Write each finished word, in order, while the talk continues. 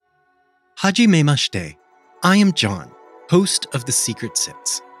Hajimemashte. I am John, host of The Secret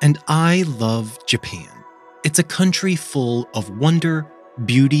Sits, and I love Japan. It's a country full of wonder,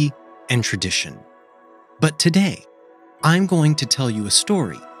 beauty, and tradition. But today, I'm going to tell you a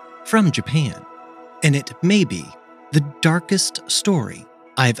story from Japan, and it may be the darkest story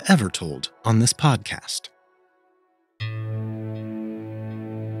I've ever told on this podcast.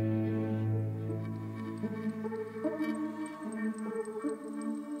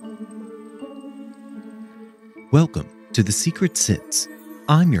 Welcome to The Secret Sits.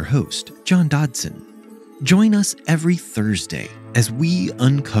 I'm your host, John Dodson. Join us every Thursday as we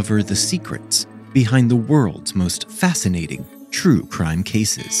uncover the secrets behind the world's most fascinating true crime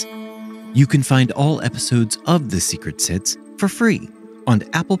cases. You can find all episodes of The Secret Sits for free on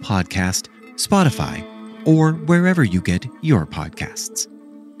Apple Podcast, Spotify, or wherever you get your podcasts.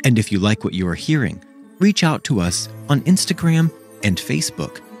 And if you like what you are hearing, reach out to us on Instagram and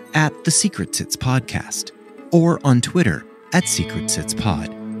Facebook at TheSecretSitsPodcast, or on Twitter at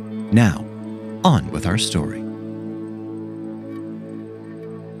SecretSitsPod. Now, on with our story.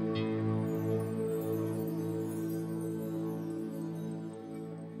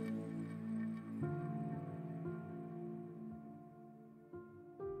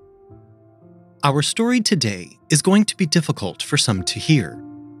 Our story today is going to be difficult for some to hear.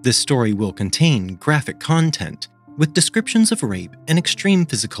 This story will contain graphic content with descriptions of rape and extreme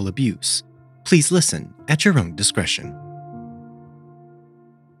physical abuse. Please listen at your own discretion.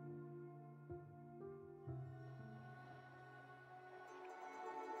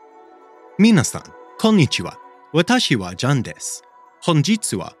 Minasan, konnichiwa. Watashi wa Jan desu.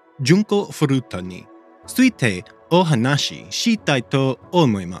 Honjitsu wa Junko Furuta ni tsuite o hanashi shitai to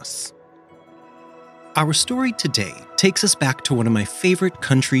omoimasu. Our story today takes us back to one of my favorite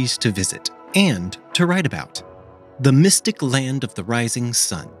countries to visit and to write about, the mystic land of the rising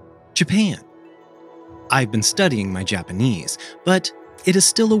sun, Japan. I've been studying my Japanese, but it is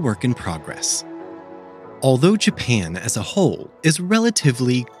still a work in progress. Although Japan as a whole is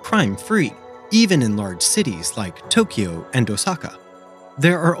relatively crime-free, even in large cities like Tokyo and Osaka,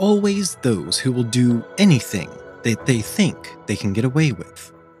 there are always those who will do anything that they think they can get away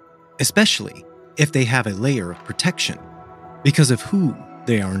with, especially if they have a layer of protection because of who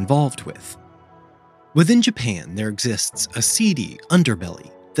they are involved with. Within Japan, there exists a seedy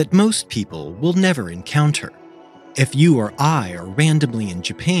underbelly that most people will never encounter. If you or I are randomly in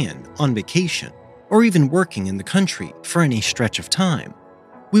Japan on vacation, or even working in the country for any stretch of time,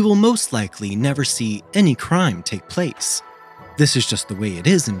 we will most likely never see any crime take place. This is just the way it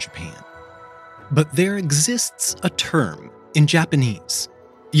is in Japan. But there exists a term in Japanese,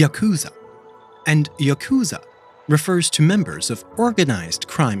 yakuza, and yakuza refers to members of organized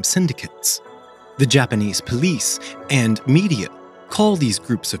crime syndicates. The Japanese police and media call these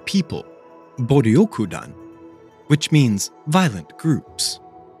groups of people boryokudan, which means violent groups.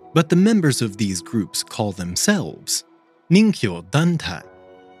 But the members of these groups call themselves ninkyo dantai,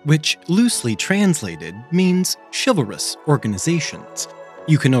 which loosely translated means chivalrous organizations.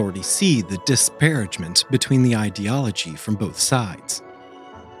 You can already see the disparagement between the ideology from both sides.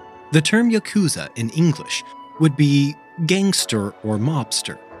 The term yakuza in English would be gangster or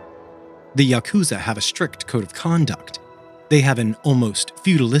mobster. The yakuza have a strict code of conduct. They have an almost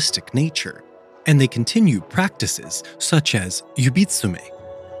feudalistic nature, and they continue practices such as yubitsume.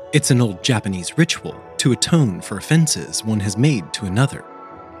 It's an old Japanese ritual to atone for offenses one has made to another.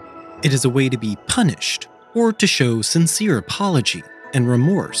 It is a way to be punished or to show sincere apology and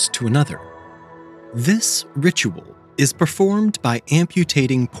remorse to another. This ritual is performed by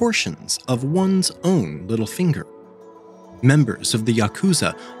amputating portions of one's own little finger. Members of the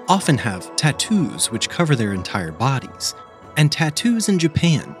yakuza often have tattoos which cover their entire bodies, and tattoos in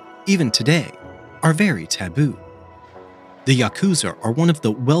Japan, even today, are very taboo. The yakuza are one of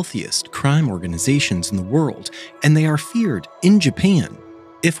the wealthiest crime organizations in the world, and they are feared in Japan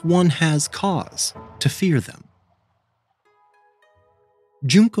if one has cause to fear them.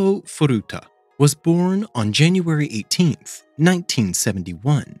 Junko Furuta was born on January 18,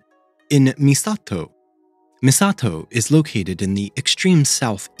 1971, in Misato. Misato is located in the extreme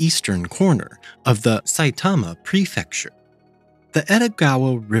southeastern corner of the Saitama Prefecture. The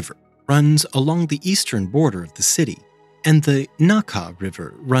Edogawa River runs along the eastern border of the city, and the Naka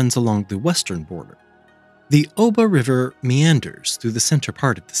River runs along the western border. The Oba River meanders through the center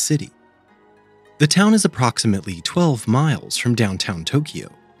part of the city. The town is approximately 12 miles from downtown Tokyo.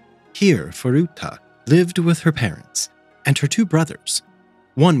 Here, Furuta lived with her parents and her two brothers.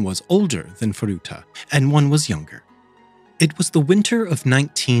 One was older than Furuta, and one was younger. It was the winter of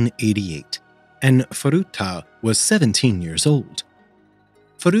 1988, and Furuta was 17 years old.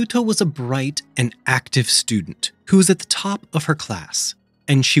 Furuta was a bright and active student who was at the top of her class,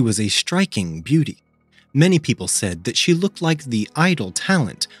 and she was a striking beauty. Many people said that she looked like the idol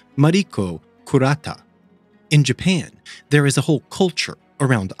talent Mariko Kurata. In Japan, there is a whole culture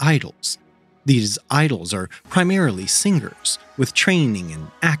around idols. These idols are primarily singers with training in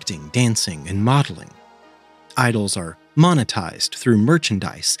acting, dancing, and modeling. Idols are monetized through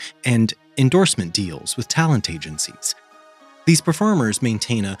merchandise and endorsement deals with talent agencies. These performers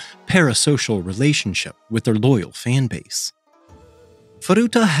maintain a parasocial relationship with their loyal fan base.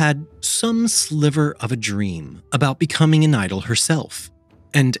 Furuta had some sliver of a dream about becoming an idol herself,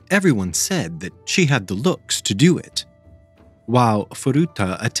 and everyone said that she had the looks to do it. While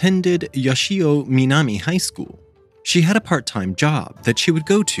Furuta attended Yashio Minami High School, she had a part-time job that she would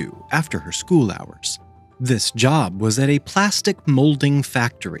go to after her school hours. This job was at a plastic molding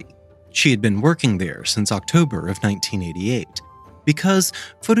factory. She had been working there since October of 1988 because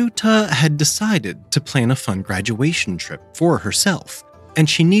Furuta had decided to plan a fun graduation trip for herself, and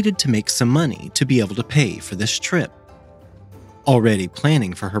she needed to make some money to be able to pay for this trip. Already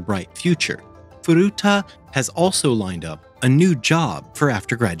planning for her bright future, Furuta has also lined up a new job for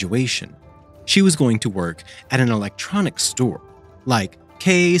after graduation. She was going to work at an electronics store, like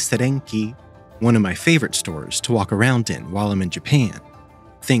Kei Serenki, one of my favorite stores to walk around in while I'm in Japan.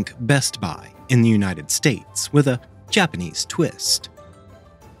 Think Best Buy in the United States with a Japanese twist.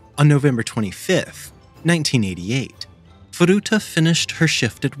 On November 25th, 1988, Furuta finished her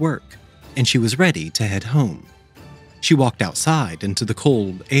shift at work, and she was ready to head home. She walked outside into the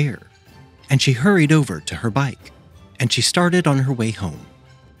cold air, and she hurried over to her bike, and she started on her way home.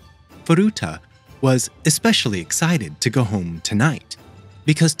 Furuta was especially excited to go home tonight,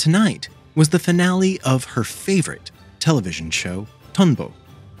 because tonight was the finale of her favorite television show, Tonbo.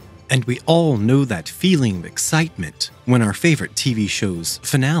 And we all know that feeling of excitement when our favorite TV show's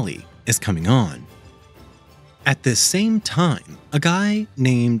finale is coming on. At this same time, a guy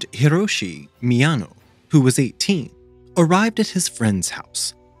named Hiroshi Miyano, who was 18, arrived at his friend's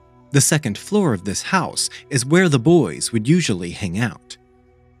house. The second floor of this house is where the boys would usually hang out.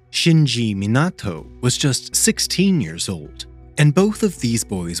 Shinji Minato was just 16 years old, and both of these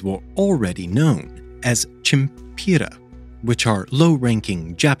boys were already known as chimpira, which are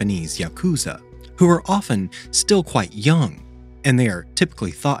low-ranking Japanese yakuza, who are often still quite young, and they are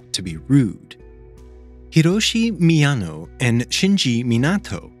typically thought to be rude. Hiroshi Miyano and Shinji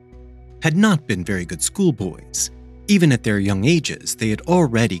Minato had not been very good schoolboys. Even at their young ages, they had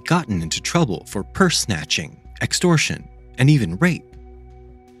already gotten into trouble for purse snatching, extortion, and even rape.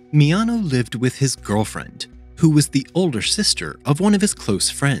 Miyano lived with his girlfriend, who was the older sister of one of his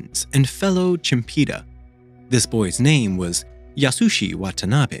close friends and fellow chimpira. This boy's name was Yasushi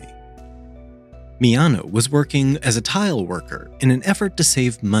Watanabe. Miyano was working as a tile worker in an effort to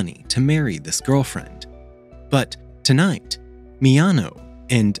save money to marry this girlfriend. But tonight, Miyano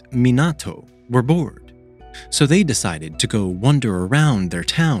and Minato were bored, so they decided to go wander around their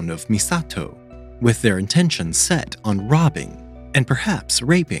town of Misato with their intentions set on robbing and perhaps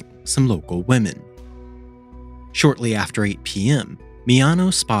raping some local women. Shortly after 8 p.m.,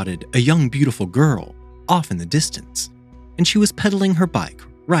 Miyano spotted a young beautiful girl off in the distance, and she was pedaling her bike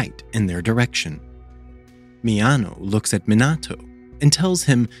right in their direction. Miyano looks at Minato and tells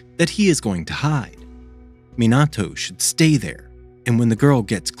him that he is going to hide. Minato should stay there, and when the girl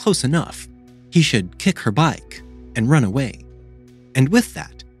gets close enough, he should kick her bike and run away. And with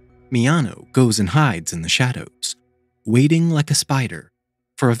that, Miyano goes and hides in the shadows, waiting like a spider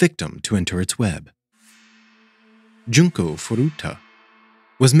for a victim to enter its web. Junko Furuta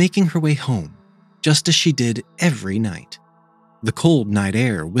was making her way home, just as she did every night. The cold night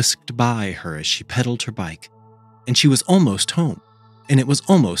air whisked by her as she pedaled her bike, and she was almost home, and it was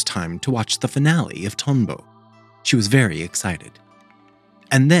almost time to watch the finale of Tonbo. She was very excited.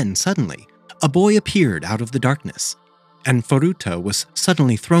 And then, suddenly, a boy appeared out of the darkness, and Furuta was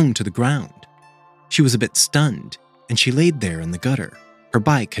suddenly thrown to the ground. She was a bit stunned, and she laid there in the gutter. Her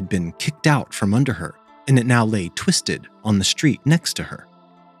bike had been kicked out from under her, and it now lay twisted on the street next to her.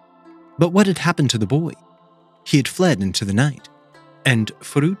 But what had happened to the boy? He had fled into the night, and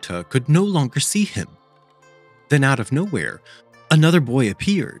Furuta could no longer see him. Then out of nowhere, another boy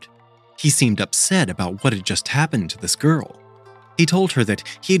appeared. He seemed upset about what had just happened to this girl. He told her that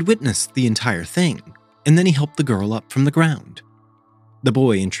he had witnessed the entire thing, and then he helped the girl up from the ground. The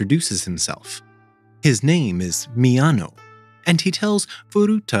boy introduces himself. His name is Miyano, and he tells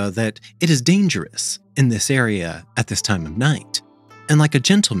Furuta that it is dangerous in this area at this time of night, and like a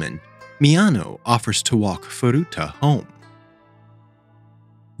gentleman, Miyano offers to walk Furuta home.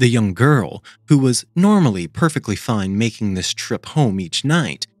 The young girl, who was normally perfectly fine making this trip home each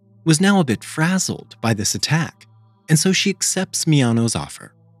night, was now a bit frazzled by this attack, and so she accepts Miyano's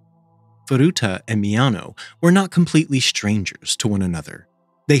offer. Furuta and Miyano were not completely strangers to one another.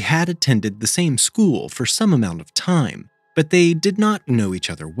 They had attended the same school for some amount of time, but they did not know each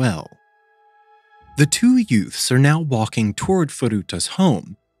other well. The two youths are now walking toward Furuta's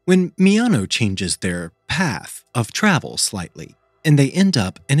home when Miyano changes their path of travel slightly, and they end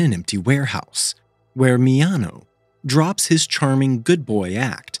up in an empty warehouse, where Miyano drops his charming good boy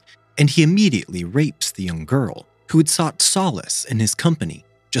act, and he immediately rapes the young girl who had sought solace in his company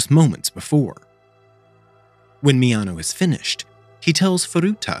just moments before. When Miyano is finished, he tells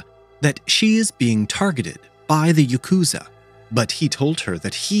Furuta that she is being targeted by the Yakuza, but he told her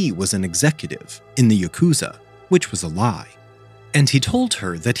that he was an executive in the Yakuza, which was a lie, and he told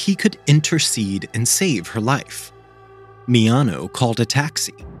her that he could intercede and save her life. Miyano called a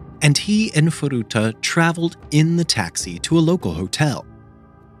taxi, and he and Furuta traveled in the taxi to a local hotel.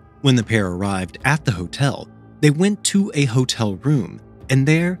 When the pair arrived at the hotel, they went to a hotel room, and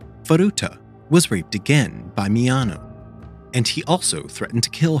there Furuta was raped again by Miyano, and he also threatened to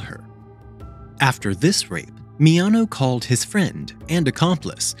kill her. After this rape, Miyano called his friend and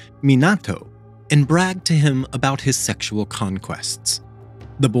accomplice, Minato, and bragged to him about his sexual conquests.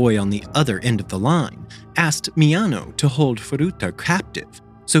 The boy on the other end of the line asked Miyano to hold Furuta captive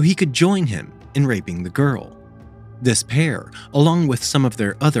so he could join him in raping the girl. This pair, along with some of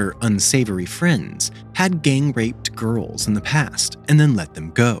their other unsavory friends, had gang-raped girls in the past and then let them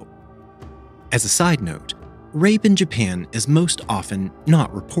go. As a side note, rape in Japan is most often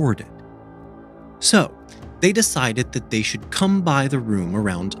not reported. So, they decided that they should come by the room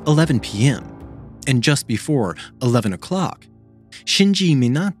around 11 p.m., and just before 11 o'clock, Shinji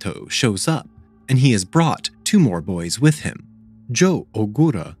Minato shows up, and he has brought two more boys with him, Jo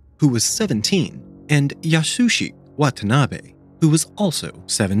Ogura, who was 17, and Yasushi Watanabe, who was also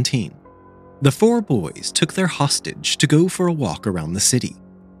 17. The four boys took their hostage to go for a walk around the city.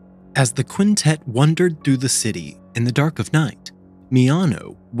 As the quintet wandered through the city in the dark of night,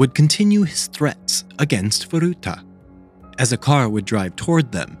 Miyano would continue his threats against Furuta. As a car would drive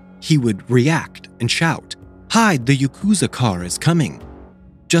toward them, he would react and shout, "Hide, the Yakuza car is coming,"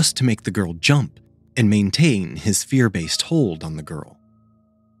 just to make the girl jump and maintain his fear-based hold on the girl.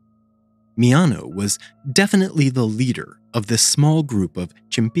 Miyano was definitely the leader of this small group of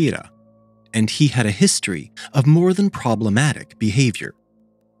chimpira, and he had a history of more than problematic behavior.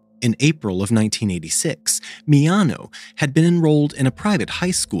 In April of 1986, Miyano had been enrolled in a private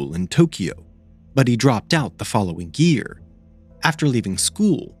high school in Tokyo, but he dropped out the following year. After leaving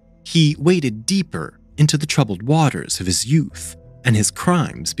school, he waded deeper into the troubled waters of his youth, and his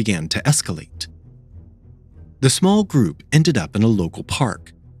crimes began to escalate. The small group ended up in a local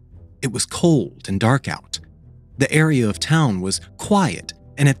park. It was cold and dark out. The area of town was quiet,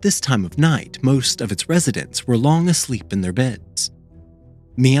 and at this time of night, most of its residents were long asleep in their beds.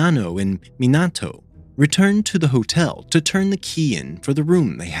 Miyano and Minato returned to the hotel to turn the key in for the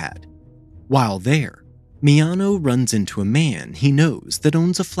room they had. While there, Miyano runs into a man he knows that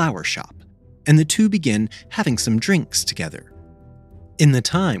owns a flower shop, and the two begin having some drinks together. In the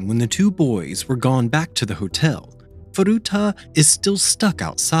time when the two boys were gone back to the hotel, Furuta is still stuck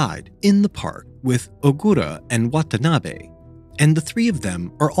outside in the park with Ogura and Watanabe, and the three of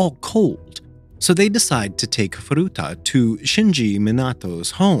them are all cold, so they decide to take Furuta to Shinji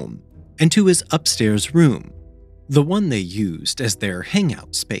Minato's home and to his upstairs room, the one they used as their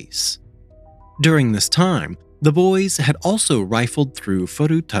hangout space. During this time, the boys had also rifled through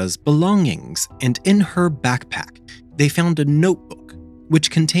Furuta's belongings, and in her backpack, they found a notebook which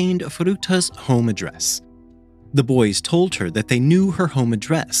contained Furuta's home address. The boys told her that they knew her home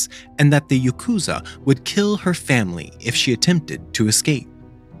address and that the Yakuza would kill her family if she attempted to escape.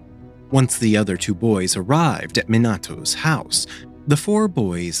 Once the other two boys arrived at Minato's house, the four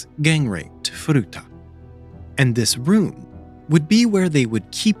boys gang-raped Furuta. And this room would be where they would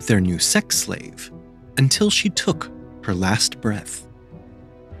keep their new sex slave until she took her last breath.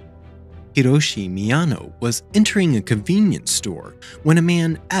 Hiroshi Miyano was entering a convenience store when a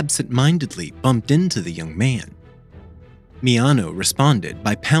man absent-mindedly bumped into the young man. Miyano responded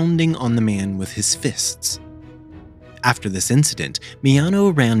by pounding on the man with his fists. After this incident,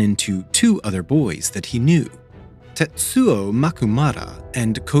 Miyano ran into two other boys that he knew, Tetsuo Makumara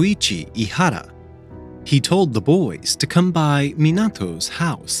and Koichi Ihara. He told the boys to come by Minato's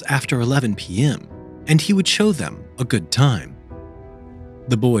house after 11 p.m., and he would show them a good time.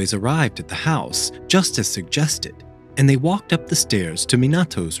 The boys arrived at the house just as suggested, and they walked up the stairs to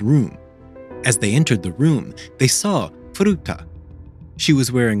Minato's room. As they entered the room, they saw Furuta. She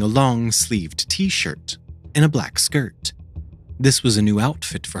was wearing a long-sleeved t-shirt and a black skirt. This was a new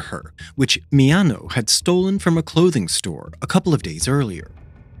outfit for her, which Miyano had stolen from a clothing store a couple of days earlier.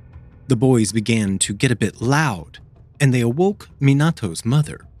 The boys began to get a bit loud, and they awoke Minato's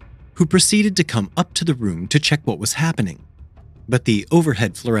mother, who proceeded to come up to the room to check what was happening. But the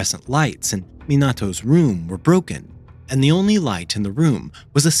overhead fluorescent lights in Minato's room were broken, and the only light in the room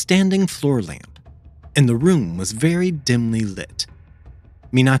was a standing floor lamp, and the room was very dimly lit.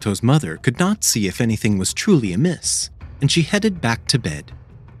 Minato's mother could not see if anything was truly amiss, and she headed back to bed.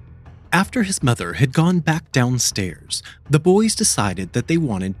 After his mother had gone back downstairs, the boys decided that they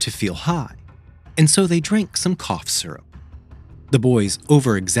wanted to feel high, and so they drank some cough syrup. The boys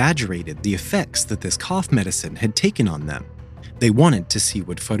over-exaggerated the effects that this cough medicine had taken on them. They wanted to see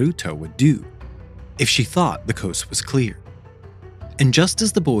what Furuta would do, if she thought the coast was clear. And just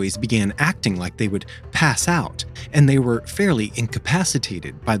as the boys began acting like they would pass out, and they were fairly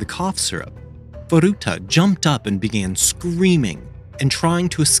incapacitated by the cough syrup, Furuta jumped up and began screaming and trying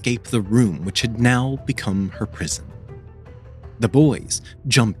to escape the room which had now become her prison. The boys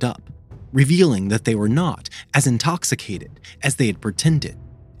jumped up, revealing that they were not as intoxicated as they had pretended,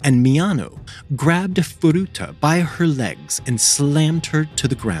 and Miyano grabbed Furuta by her legs and slammed her to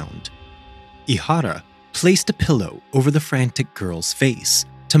the ground. Ihara placed a pillow over the frantic girl's face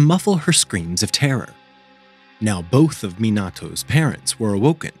to muffle her screams of terror. Now both of Minato's parents were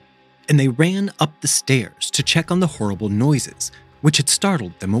awoken, and they ran up the stairs to check on the horrible noises which had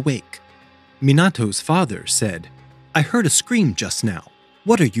startled them awake. Minato's father said, "I heard a scream just now.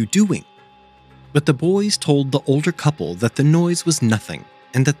 What are you doing?" But the boys told the older couple that the noise was nothing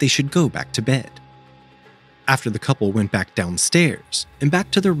and that they should go back to bed. After the couple went back downstairs and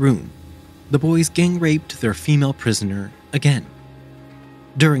back to their room, the boys gang-raped their female prisoner again.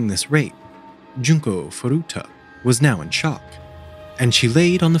 During this rape, Junko Furuta was now in shock, and she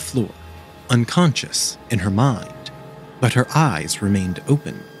laid on the floor, unconscious in her mind, but her eyes remained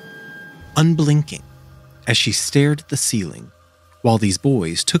open, unblinking, as she stared at the ceiling while these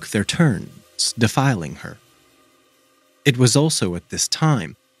boys took their turns defiling her. It was also at this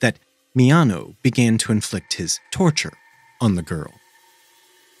time that Miyano began to inflict his torture on the girl.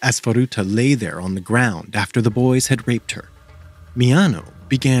 As Furuta lay there on the ground after the boys had raped her, Miyano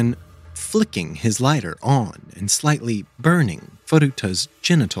began flicking his lighter on and slightly burning Furuta's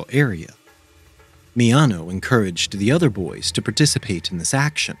genital area. Miyano encouraged the other boys to participate in this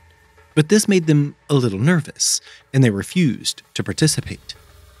action, but this made them a little nervous, and they refused to participate.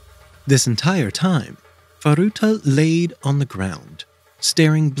 This entire time, Furuta laid on the ground,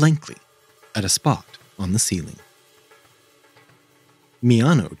 staring blankly at a spot on the ceiling.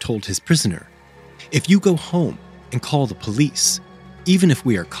 Miyano told his prisoner, "If you go home and call the police, even if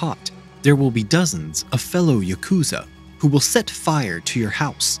we are caught, there will be dozens of fellow Yakuza who will set fire to your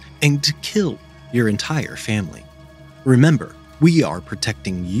house and kill your entire family. Remember, we are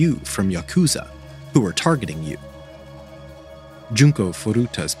protecting you from Yakuza, who are targeting you." Junko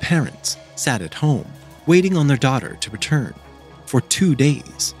Furuta's parents sat at home, waiting on their daughter to return, for 2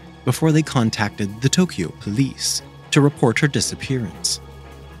 days before they contacted the Tokyo police to report her disappearance.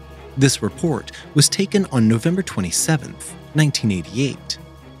 This report was taken on November 27, 1988.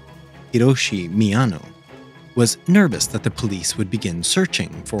 Hiroshi Miyano was nervous that the police would begin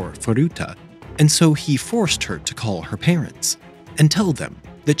searching for Furuta, and so he forced her to call her parents and tell them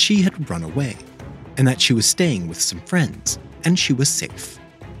that she had run away and that she was staying with some friends and she was safe.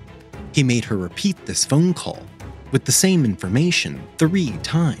 He made her repeat this phone call with the same information 3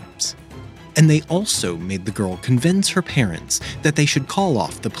 times, and they also made the girl convince her parents that they should call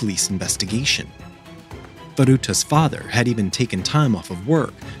off the police investigation. Furuta's father had even taken time off of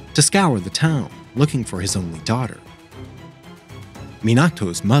work to scour the town looking for his only daughter.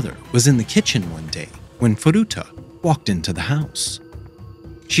 Minato's mother was in the kitchen one day when Furuta walked into the house.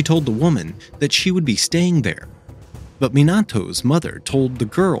 She told the woman that she would be staying there, but Minato's mother told the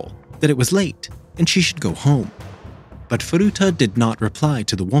girl that it was late and she should go home. But Furuta did not reply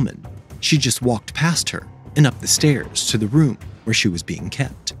to the woman. She just walked past her and up the stairs to the room where she was being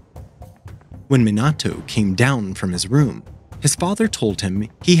kept. When Minato came down from his room, his father told him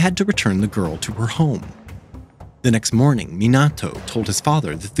he had to return the girl to her home. The next morning, Minato told his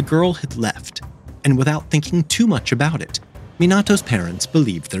father that the girl had left, and without thinking too much about it, Minato's parents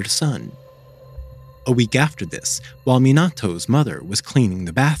believed their son. A week after this, while Minato's mother was cleaning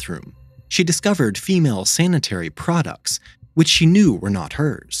the bathroom, she discovered female sanitary products which she knew were not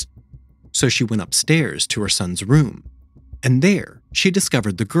hers. So she went upstairs to her son's room, and there she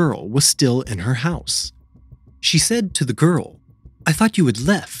discovered the girl was still in her house. She said to the girl, "I thought you had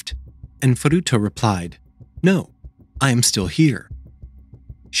left," and Furuta replied, "No, I am still here."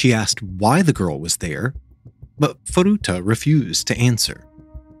 She asked why the girl was there, but Furuta refused to answer.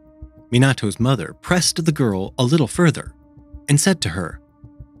 Minato's mother pressed the girl a little further and said to her,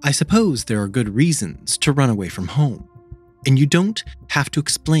 "I suppose there are good reasons to run away from home, and you don't have to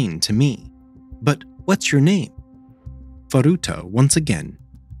explain to me, but what's your name?" Furuta, once again,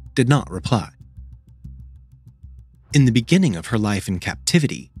 did not reply. In the beginning of her life in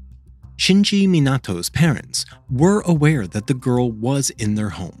captivity, Shinji Minato's parents were aware that the girl was in their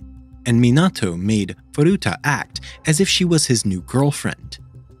home, and Minato made Furuta act as if she was his new girlfriend.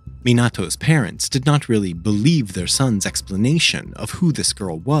 Minato's parents did not really believe their son's explanation of who this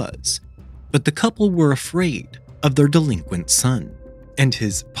girl was, but the couple were afraid of their delinquent son and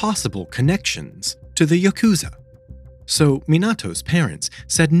his possible connections to the Yakuza. So Minato's parents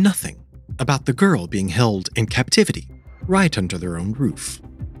said nothing about the girl being held in captivity right under their own roof.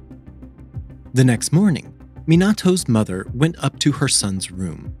 The next morning, Minato's mother went up to her son's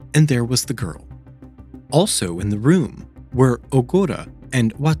room, and there was the girl. Also in the room were Ogura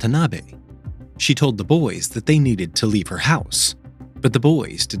and Watanabe. She told the boys that they needed to leave her house, but the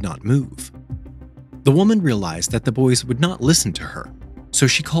boys did not move. The woman realized that the boys would not listen to her, so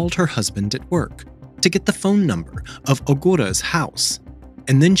she called her husband at work to get the phone number of Ogura's house,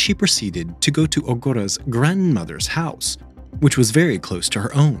 and then she proceeded to go to Ogura's grandmother's house, which was very close to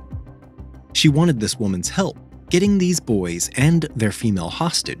her own. She wanted this woman's help getting these boys and their female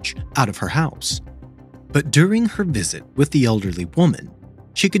hostage out of her house. But during her visit with the elderly woman,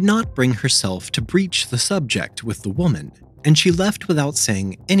 she could not bring herself to breach the subject with the woman, and she left without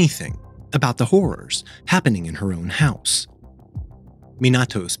saying anything about the horrors happening in her own house.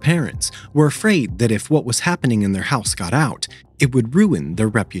 Minato's parents were afraid that if what was happening in their house got out, it would ruin their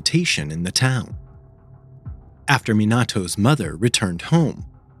reputation in the town. After Minato's mother returned home,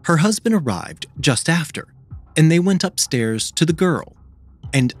 her husband arrived just after, and they went upstairs to the girl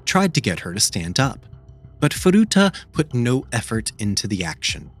and tried to get her to stand up. But Furuta put no effort into the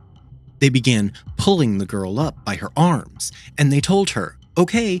action. They began pulling the girl up by her arms, and they told her,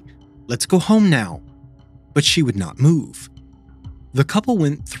 "Okay, let's go home now." But she would not move. The couple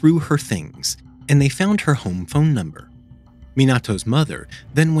went through her things, and they found her home phone number. Minato's mother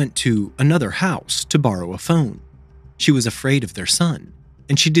then went to another house to borrow a phone. She was afraid of their son,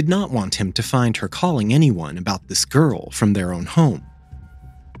 and she did not want him to find her calling anyone about this girl from their own home.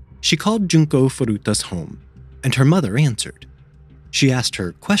 She called Junko Furuta's home, and her mother answered. She asked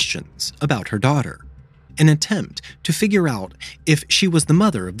her questions about her daughter, an attempt to figure out if she was the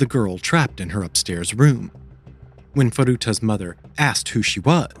mother of the girl trapped in her upstairs room. When Furuta's mother asked who she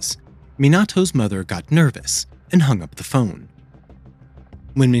was, Minato's mother got nervous and hung up the phone.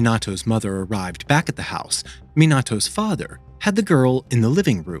 When Minato's mother arrived back at the house, Minato's father had the girl in the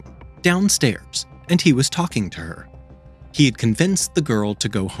living room, downstairs, and he was talking to her. He had convinced the girl to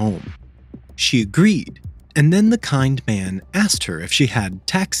go home. She agreed, and then the kind man asked her if she had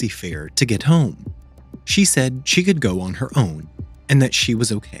taxi fare to get home. She said she could go on her own, and that she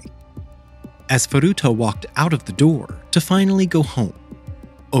was okay. As Furuta walked out of the door to finally go home,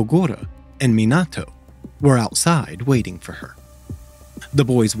 Ogura and Minato were outside waiting for her. The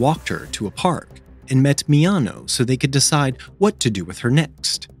boys walked her to a park and met Miyano so they could decide what to do with her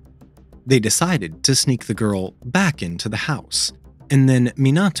next. They decided to sneak the girl back into the house, and then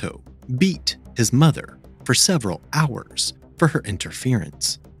Minato beat his mother for several hours for her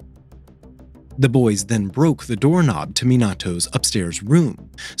interference. The boys then broke the doorknob to Minato's upstairs room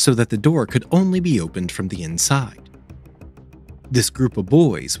so that the door could only be opened from the inside. This group of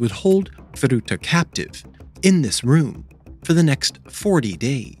boys would hold Furuta captive in this room for the next 40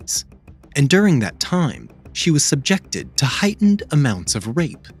 days, and during that time, she was subjected to heightened amounts of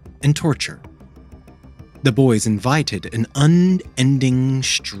rape and torture. The boys invited an unending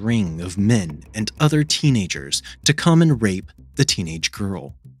string of men and other teenagers to come and rape the teenage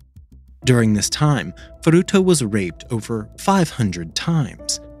girl. During this time, Furuta was raped over 500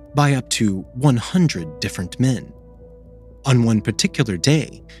 times by up to 100 different men. On one particular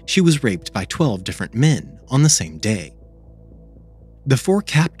day, she was raped by 12 different men on the same day. The four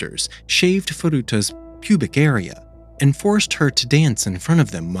captors shaved Furuta's pubic area and forced her to dance in front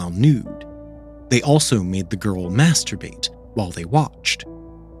of them while nude. They also made the girl masturbate while they watched.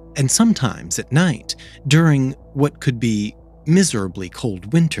 And sometimes at night, during what could be miserably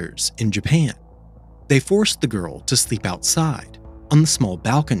cold winters in Japan, they forced the girl to sleep outside on the small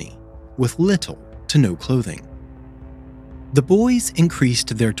balcony with little to no clothing. The boys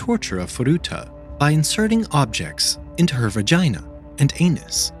increased their torture of Furuta by inserting objects into her vagina and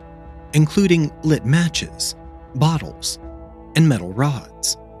anus, including lit matches, bottles, and metal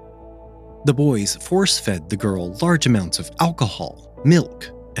rods. The boys force-fed the girl large amounts of alcohol, milk,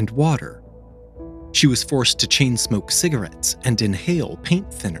 and water. She was forced to chain smoke cigarettes and inhale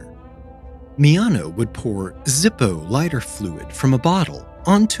paint thinner. Miyano would pour Zippo lighter fluid from a bottle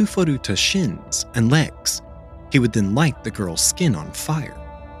onto Furuta's shins and legs. He would then light the girl's skin on fire.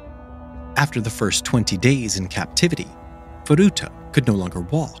 After the first 20 days in captivity, Furuta could no longer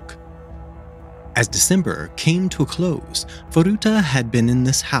walk. As December came to a close, Furuta had been in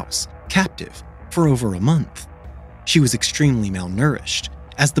this house, captive, for over a month. She was extremely malnourished,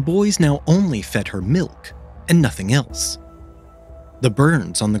 as the boys now only fed her milk and nothing else. The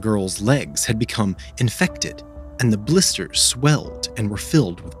burns on the girl's legs had become infected, and the blisters swelled and were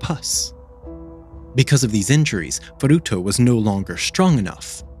filled with pus. Because of these injuries, Furuta was no longer strong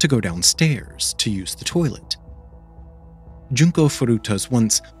enough to go downstairs to use the toilet. Junko Furuta's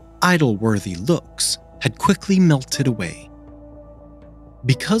once idol-worthy looks had quickly melted away.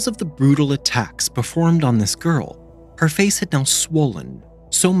 Because of the brutal attacks performed on this girl, her face had now swollen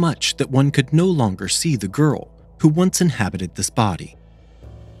so much that one could no longer see the girl who once inhabited this body.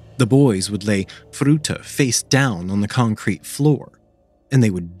 The boys would lay Furuta face down on the concrete floor, and they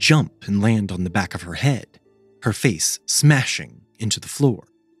would jump and land on the back of her head, her face smashing into the floor.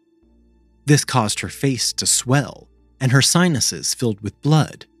 This caused her face to swell and her sinuses filled with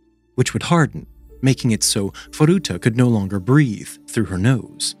blood, which would harden, making it so Furuta could no longer breathe through her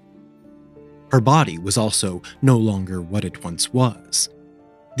nose. Her body was also no longer what it once was.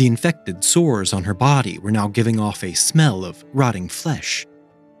 The infected sores on her body were now giving off a smell of rotting flesh.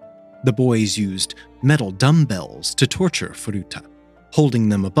 The boys used metal dumbbells to torture Furuta, holding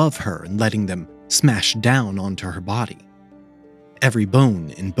them above her and letting them smash down onto her body. Every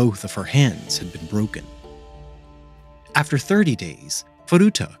bone in both of her hands had been broken. After 30 days,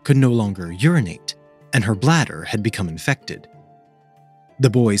 Furuta could no longer urinate, and her bladder had become infected. The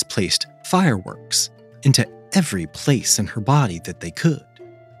boys placed fireworks into every place in her body that they could: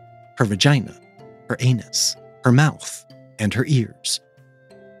 her vagina, her anus, her mouth, and her ears.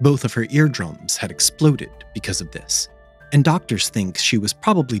 Both of her eardrums had exploded because of this, and doctors think she was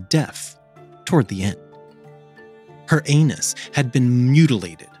probably deaf toward the end. Her anus had been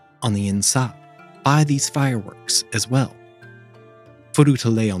mutilated on the inside by these fireworks as well.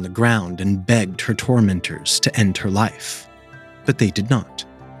 Furuta lay on the ground and begged her tormentors to end her life, but they did not.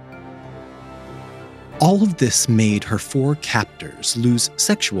 All of this made her 4 captors lose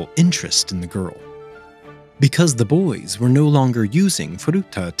sexual interest in the girl. Because the boys were no longer using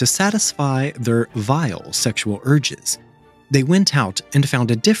Furuta to satisfy their vile sexual urges, they went out and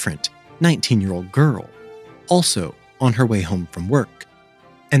found a different 19-year-old girl, also on her way home from work,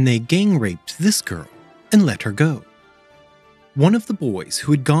 and they gang-raped this girl and let her go. One of the boys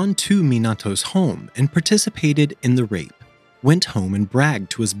who had gone to Minato's home and participated in the rape went home and bragged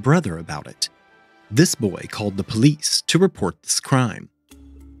to his brother about it. This boy called the police to report this crime.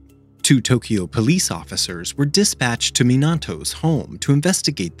 2 Tokyo police officers were dispatched to Minato's home to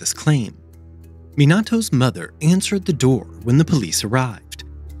investigate this claim. Minato's mother answered the door when the police arrived.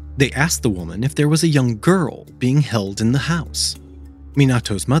 They asked the woman if there was a young girl being held in the house.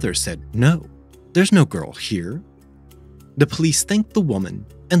 Minato's mother said, "No, there's no girl here." The police thanked the woman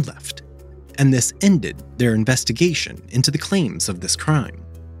and left, and this ended their investigation into the claims of this crime.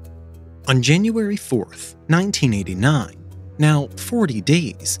 On January 4th, 1989, now 40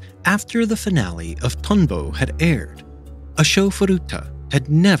 days after the finale of Tonbo had aired, a show Furuta had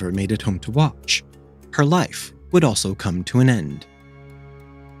never made it home to watch. Her life would also come to an end.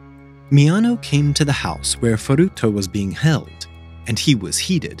 Miyano came to the house where Furuta was being held, and he was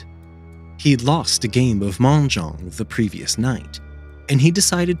heated. He'd lost a game of mahjong the previous night, and he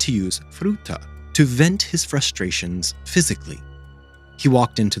decided to use Furuta to vent his frustrations physically. He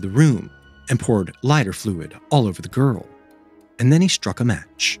walked into the room and poured lighter fluid all over the girl, and then he struck a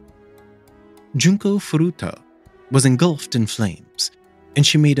match. Junko Furuta was engulfed in flames, and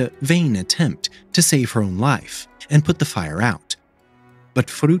she made a vain attempt to save her own life and put the fire out. But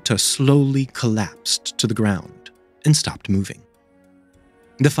Furuta slowly collapsed to the ground and stopped moving.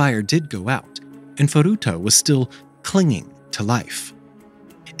 The fire did go out, and Furuta was still clinging to life.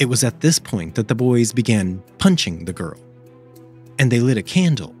 It was at this point that the boys began punching the girl, and they lit a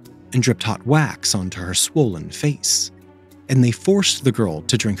candle and dripped hot wax onto her swollen face, and they forced the girl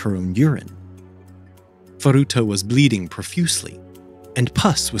to drink her own urine. Furuta was bleeding profusely, and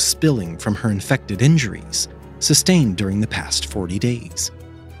pus was spilling from her infected injuries sustained during the past 40 days.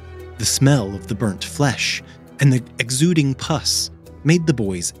 The smell of the burnt flesh and the exuding pus made the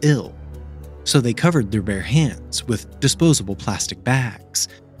boys ill, so they covered their bare hands with disposable plastic bags,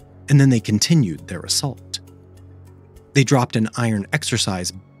 and then they continued their assault. They dropped an iron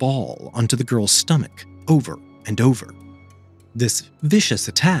exercise ball onto the girl's stomach over and over. This vicious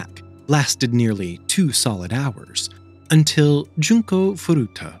attack lasted nearly 2 solid hours, until Junko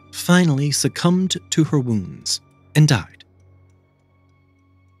Furuta finally succumbed to her wounds and died.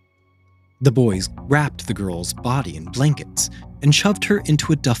 The boys wrapped the girl's body in blankets and shoved her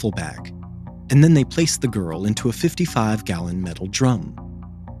into a duffel bag, and then they placed the girl into a 55-gallon metal drum.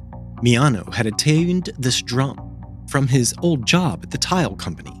 Miyano had obtained this drum from his old job at the tile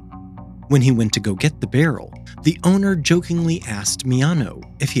company. When he went to go get the barrel, the owner jokingly asked Miyano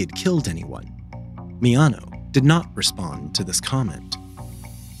if he had killed anyone. Miyano did not respond to this comment.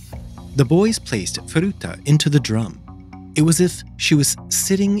 The boys placed Furuta into the drum. It was as if she was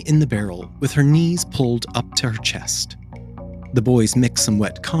sitting in the barrel with her knees pulled up to her chest. The boys mixed some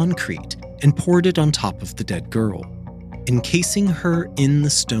wet concrete and poured it on top of the dead girl, encasing her in the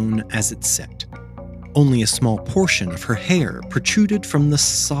stone as it set. Only a small portion of her hair protruded from the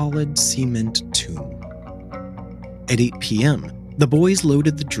solid cement tomb. At 8 p.m., the boys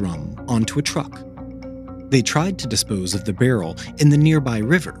loaded the drum onto a truck. They tried to dispose of the barrel in the nearby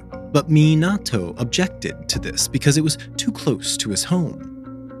river, but Minato objected to this because it was too close to his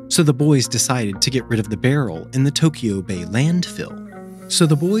home. So the boys decided to get rid of the barrel in the Tokyo Bay landfill. So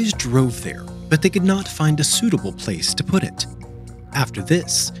the boys drove there, but they could not find a suitable place to put it. After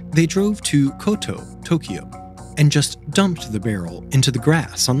this, they drove to Koto, Tokyo, and just dumped the barrel into the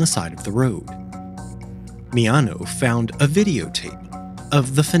grass on the side of the road. Miyano found a videotape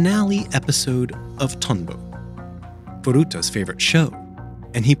of the finale episode of Tonbo, Furuta's favorite show,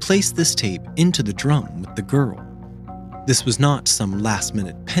 and he placed this tape into the drum with the girl. This was not some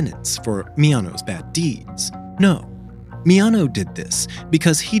last-minute penance for Miyano's bad deeds. No, Miyano did this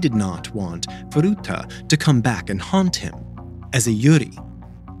because he did not want Furuta to come back and haunt him as a yuri.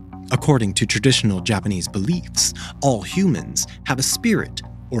 According to traditional Japanese beliefs, all humans have a spirit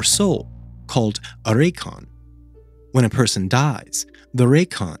or soul called a reikon. When a person dies, the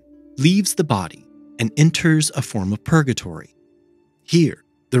reikon leaves the body and enters a form of purgatory. Here,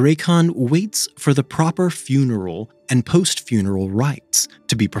 the reikon waits for the proper funeral and post-funeral rites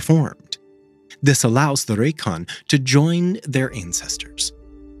to be performed. This allows the reikon to join their ancestors.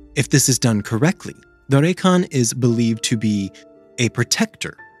 If this is done correctly, the reikon is believed to be a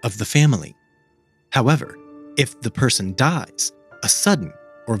protector of the family. However, if the person dies a sudden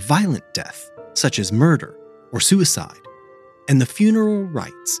or violent death, such as murder or suicide, and the funeral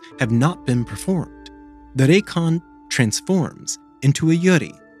rites have not been performed, the reikon transforms into a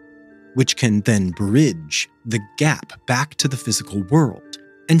yuri, which can then bridge the gap back to the physical world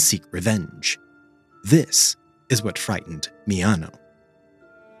and seek revenge. This is what frightened Miyano.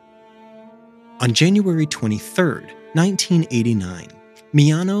 On January 23, 1989,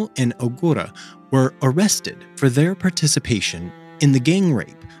 Miyano and Ogura were arrested for their participation in the gang rape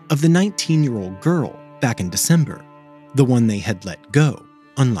of the 19-year-old girl back in December, the one they had let go,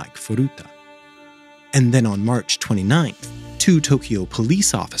 unlike Furuta. And then on March 29th, 2 Tokyo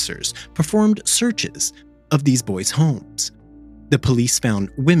police officers performed searches of these boys' homes. The police found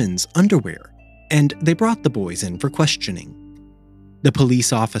women's underwear, and they brought the boys in for questioning. The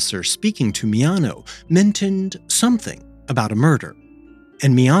police officer speaking to Miyano mentioned something about a murder,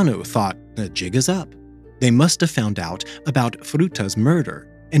 and Miyano thought the jig is up. They must have found out about Furuta's murder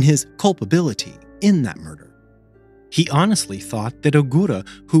and his culpability in that murder. He honestly thought that Ogura,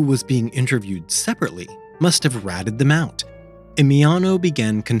 who was being interviewed separately, must have ratted them out, and Miyano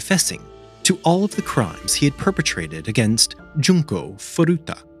began confessing to all of the crimes he had perpetrated against Junko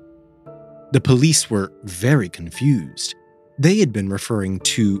Furuta. The police were very confused. They had been referring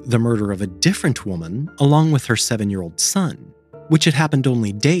to the murder of a different woman along with her 7-year-old son, which had happened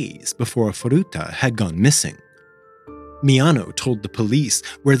only days before Furuta had gone missing. Miyano told the police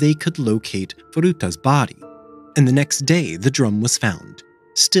where they could locate Furuta's body, and the next day the drum was found,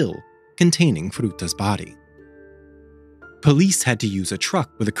 still containing Furuta's body. Police had to use a truck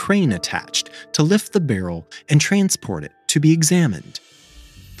with a crane attached to lift the barrel and transport it to be examined.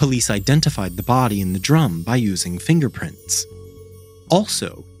 Police identified the body in the drum by using fingerprints.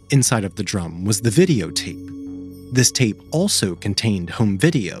 Also, inside of the drum was the videotape. This tape also contained home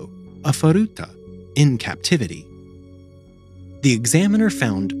video of Furuta in captivity. The examiner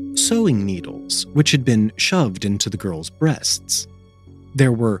found sewing needles which had been shoved into the girl's breasts.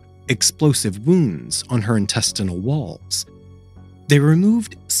 There were explosive wounds on her intestinal walls. They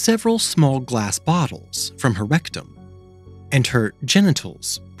removed several small glass bottles from her rectum, and her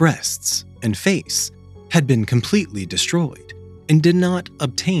genitals, breasts, and face had been completely destroyed and did not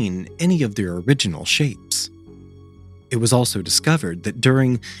obtain any of their original shapes. It was also discovered that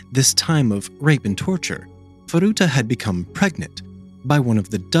during this time of rape and torture, Furuta had become pregnant by one of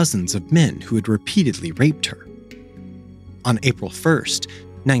the dozens of men who had repeatedly raped her. On April 1st,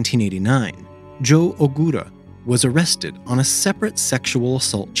 1989, Joe Ogura was arrested on a separate sexual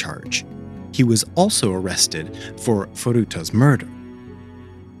assault charge. He was also arrested for Furuta's murder.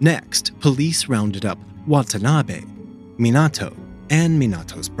 Next, police rounded up Watanabe, Minato, and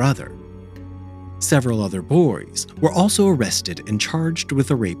Minato's brother. Several other boys were also arrested and charged with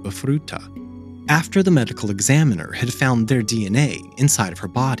the rape of Furuta, after the medical examiner had found their DNA inside of her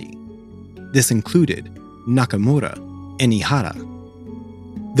body. This included Nakamura and Ihara.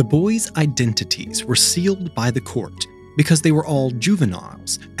 The boys' identities were sealed by the court because they were all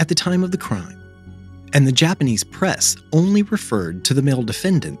juveniles at the time of the crime, and the Japanese press only referred to the male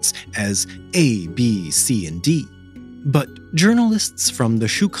defendants as A, B, C, and D. But journalists from the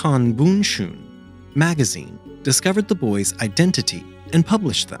Shukan Bunshun magazine discovered the boys' identity and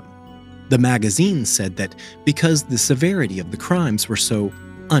published them. The magazine said that because the severity of the crimes were so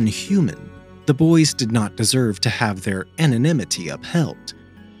unhuman, the boys did not deserve to have their anonymity upheld.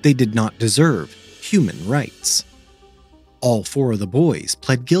 They did not deserve human rights. All 4 of the boys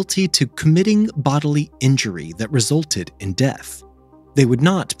pled guilty to committing bodily injury that resulted in death. They would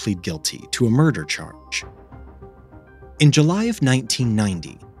not plead guilty to a murder charge. In July of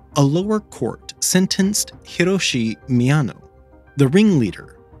 1990, a lower court sentenced Hiroshi Miyano, the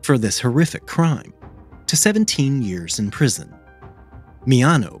ringleader for this horrific crime, to 17 years in prison.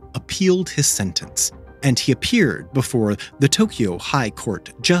 Miyano appealed his sentence, and he appeared before the Tokyo High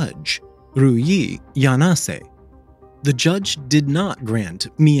Court judge, Ryuji Yanase. The judge did not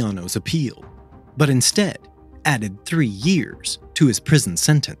grant Miyano's appeal, but instead added 3 years to his prison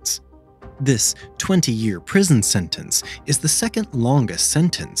sentence. This 20-year prison sentence is the second longest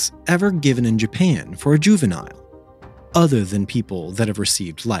sentence ever given in Japan for a juvenile, other than people that have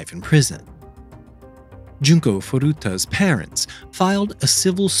received life in prison. Junko Furuta's parents filed a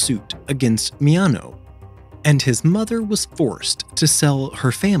civil suit against Miyano, and his mother was forced to sell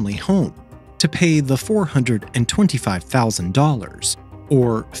her family home to pay the $425,000,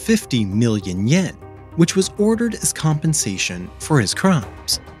 or 50 million yen, which was ordered as compensation for his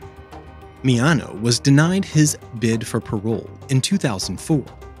crimes. Miyano was denied his bid for parole in 2004,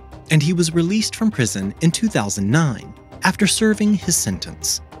 and he was released from prison in 2009 after serving his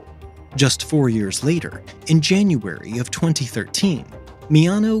sentence. Just 4 years later, in January of 2013,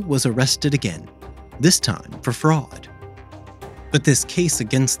 Miyano was arrested again, this time for fraud. But this case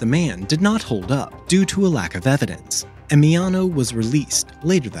against the man did not hold up due to a lack of evidence, and Miyano was released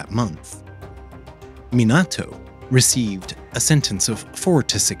later that month. Minato received a sentence of 4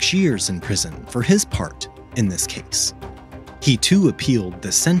 to 6 years in prison for his part in this case. He too appealed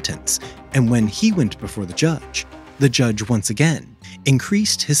this sentence, and when he went before the judge once again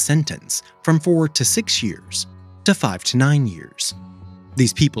increased his sentence from 4 to 6 years to 5 to 9 years.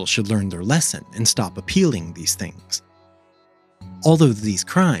 These people should learn their lesson and stop appealing these things. Although these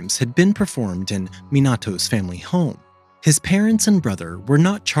crimes had been performed in Minato's family home, his parents and brother were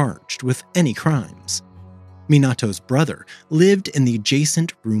not charged with any crimes. Minato's brother lived in the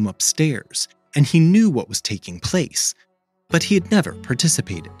adjacent room upstairs, and he knew what was taking place, but he had never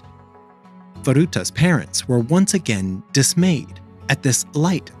participated. Furuta's parents were once again dismayed at this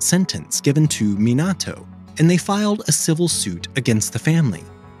light sentence given to Minato, and they filed a civil suit against the family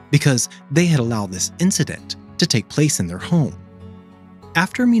because they had allowed this incident to take place in their home.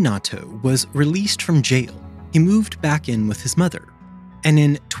 After Minato was released from jail, he moved back in with his mother, and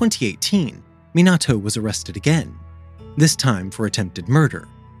in 2018, Minato was arrested again, this time for attempted murder.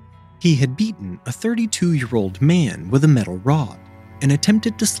 He had beaten a 32-year-old man with a metal rod and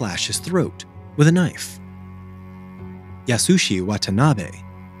attempted to slash his throat with a knife. Yasushi Watanabe,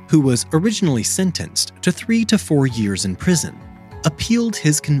 who was originally sentenced to 3 to 4 years in prison, appealed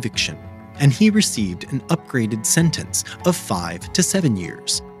his conviction, and he received an upgraded sentence of 5 to 7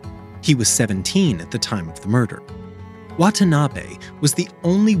 years. He was 17 at the time of the murder. Watanabe was the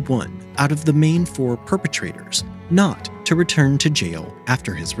only one out of the main 4 perpetrators not to return to jail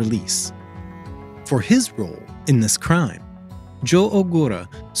after his release. For his role in this crime, Joe Ogura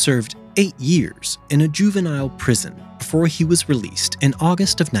served 8 years in a juvenile prison before he was released in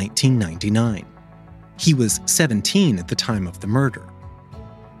August of 1999. He was 17 at the time of the murder.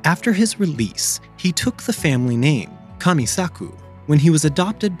 After his release, he took the family name Kamisaku when he was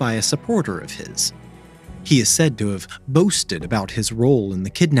adopted by a supporter of his. He is said to have boasted about his role in the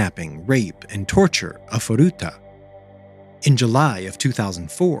kidnapping, rape, and torture of Furuta. In July of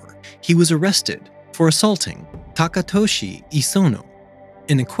 2004, he was arrested for assaulting Takatoshi Isono,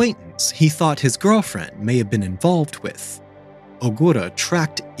 an acquaintance he thought his girlfriend may have been involved with. Ogura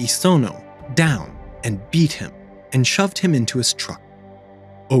tracked Isono down and beat him and shoved him into his truck.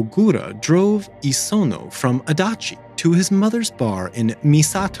 Ogura drove Isono from Adachi to his mother's bar in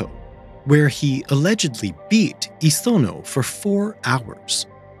Misato, where he allegedly beat Isono for 4 hours.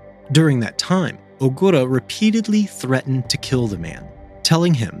 During that time, Ogura repeatedly threatened to kill the man,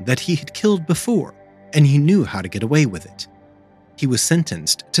 telling him that he had killed before and he knew how to get away with it. He was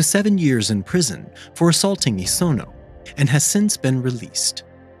sentenced to 7 years in prison for assaulting Isono and has since been released.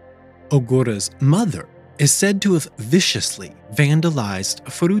 Ogura's mother is said to have viciously vandalized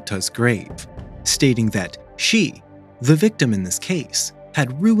Furuta's grave, stating that she, the victim in this case,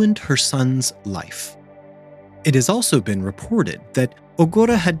 had ruined her son's life. It has also been reported that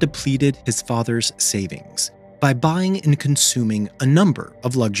Ogura had depleted his father's savings by buying and consuming a number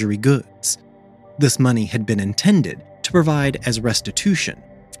of luxury goods. This money had been intended to provide as restitution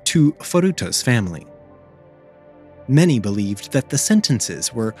to Furuta's family. Many believed that the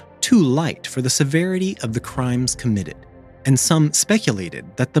sentences were too light for the severity of the crimes committed, and some speculated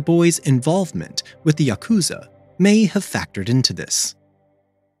that the boy's involvement with the Yakuza may have factored into this.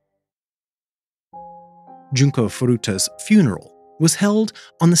 Junko Furuta's funeral was held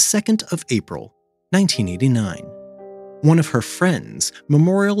on the 2nd of April, 1989. One of her friends'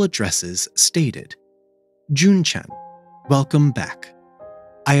 memorial addresses stated, "Jun-chan, welcome back.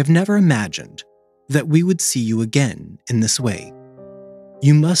 I have never imagined that we would see you again in this way.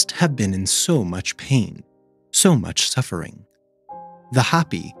 You must have been in so much pain, so much suffering. The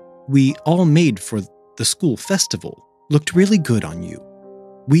happy we all made for the school festival looked really good on you.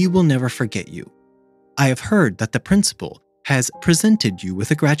 We will never forget you. I have heard that the principal has presented you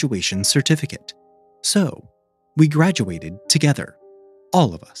with a graduation certificate. So, we graduated together,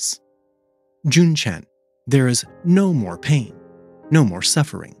 all of us. Jun-chan, there is no more pain, no more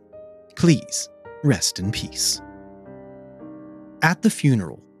suffering. Please, rest in peace." At the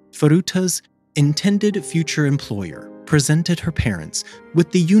funeral, Furuta's intended future employer presented her parents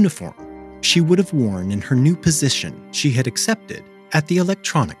with the uniform she would have worn in her new position she had accepted at the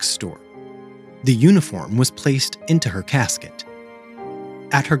electronics store. The uniform was placed into her casket.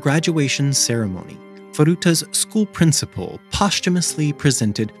 At her graduation ceremony, Furuta's school principal posthumously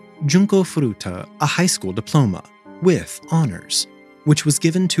presented Junko Furuta a high school diploma with honors, which was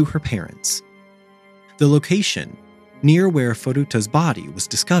given to her parents. The location, near where Furuta's body was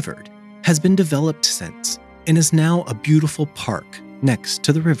discovered, has been developed since and is now a beautiful park next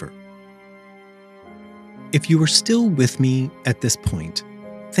to the river. If you are still with me at this point,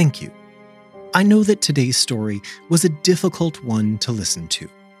 thank you. I know that today's story was a difficult one to listen to.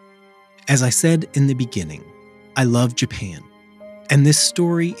 As I said in the beginning, I love Japan, and this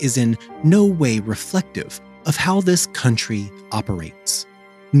story is in no way reflective of how this country operates,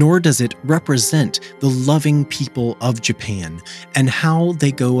 nor does it represent the loving people of Japan and how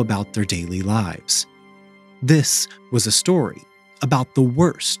they go about their daily lives. This was a story about the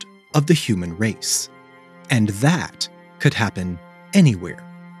worst of the human race, and that could happen anywhere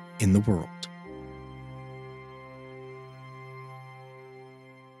in the world.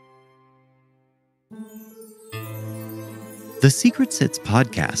 The Secret Sits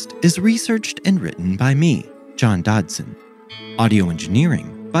podcast is researched and written by me, John Dodson. Audio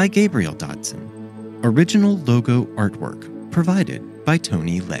engineering by Gabriel Dodson. Original logo artwork provided by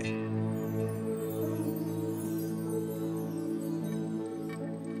Tony Lay.